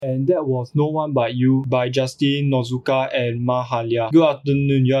And that was No One But You by Justin, Nozuka and Mahalia. Good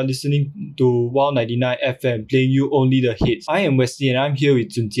afternoon, you are listening to Wow 99 FM, playing you only the hits. I am Wesley and I'm here with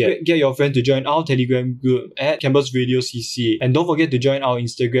Zunjie. Get your friend to join our Telegram group at Campus Radio CC. And don't forget to join our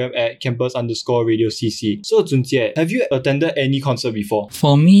Instagram at campus_radio CC. So Zunjie, have you attended any concert before?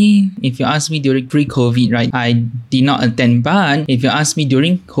 For me, if you ask me during pre-COVID, right, I did not attend. But if you ask me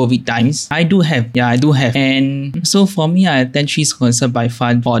during COVID times, I do have. Yeah, I do have. And so for me, I attend 3 concerts by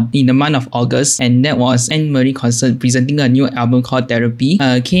far in the month of August, and that was Anne-Marie concert presenting a new album called Therapy,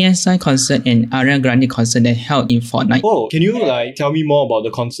 a KSI concert and Ariana Grande concert that held in Fortnite. Oh, can you tell me more about the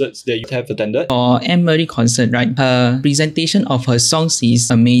concerts that you have attended? For Anne-Marie concert, right, her presentation of her songs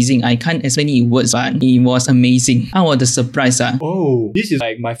is amazing. I can't explain it in words, but it was amazing. I was surprised. Oh, this is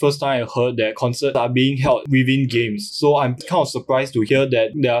my first time I heard that concerts are being held within games. So I'm kind of surprised to hear that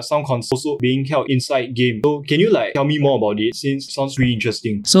there are some concerts also being held inside games. So can you tell me more about it, since it sounds really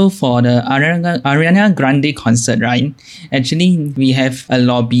interesting? So for the Ariana Grande concert, right, actually we have a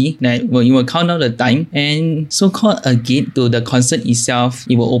lobby that you will count out the time, and so-called a gate to the concert itself.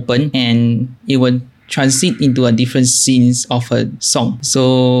 It will open and it will transit into a different scenes of a song.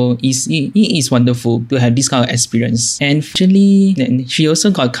 So it is wonderful to have this kind of experience. And actually, she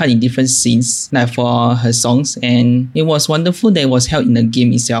also got cut in different scenes for her songs, and it was wonderful that it was held in the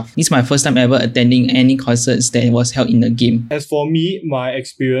game itself. This is my first time ever attending any concerts that was held in the game. As for me, my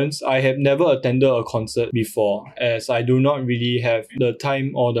experience, I have never attended a concert before, as I do not really have the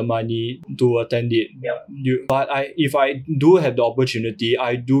time or the money to attend it. But if I do have the opportunity,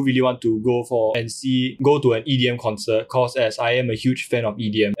 I do really want to go to an EDM concert, cause as I am a huge fan of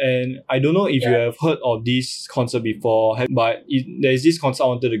EDM. And I don't know if you have heard of this concert before, but there's this concert I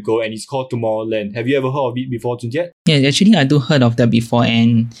wanted to go, and it's called Tomorrowland. Have you ever heard of it before, Zunjie? Yeah, actually I do heard of that before,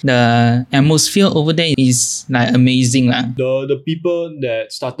 and the atmosphere over there is amazing. The people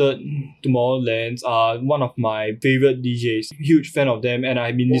that started Tomorrowland are one of my favorite DJs. Huge fan of them, and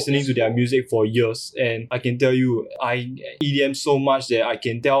I've been listening to their music for years. And I can tell you, I EDM so much that I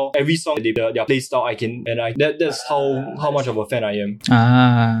can tell every song that their playstyle that's how much of a fan I am.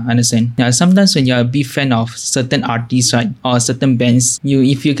 Understand. Yeah, sometimes when you're a big fan of certain artists, right, or certain bands,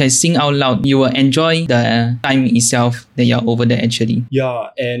 if you can sing out loud, you will enjoy the time itself that you're over there actually. Yeah,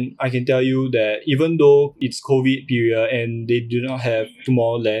 and I can tell you that even though it's COVID period and they do not have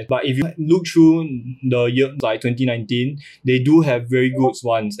Tomorrowland, but if you look through the year 2019, they do have very good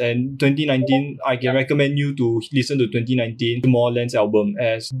ones. And 2019, I can recommend you to listen to 2019 Tomorrowland's album,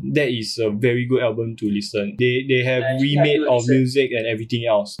 as that is a very good album to listen. They have remade of music and everything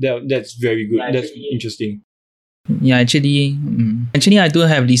else. That's very good. That's interesting. Yeah, actually I do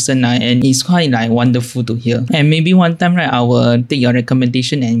have listened and it's quite wonderful to hear. And maybe one time, right, I will take your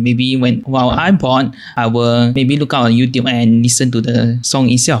recommendation, and maybe while I'm bored, I will maybe look out on YouTube and listen to the song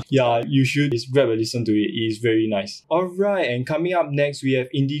itself. Yeah, you should just grab a listen to it. It's very nice. Alright, and coming up next, we have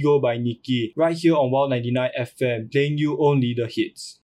Indigo by Nikki, right here on Wow 99 FM, playing you only the hits.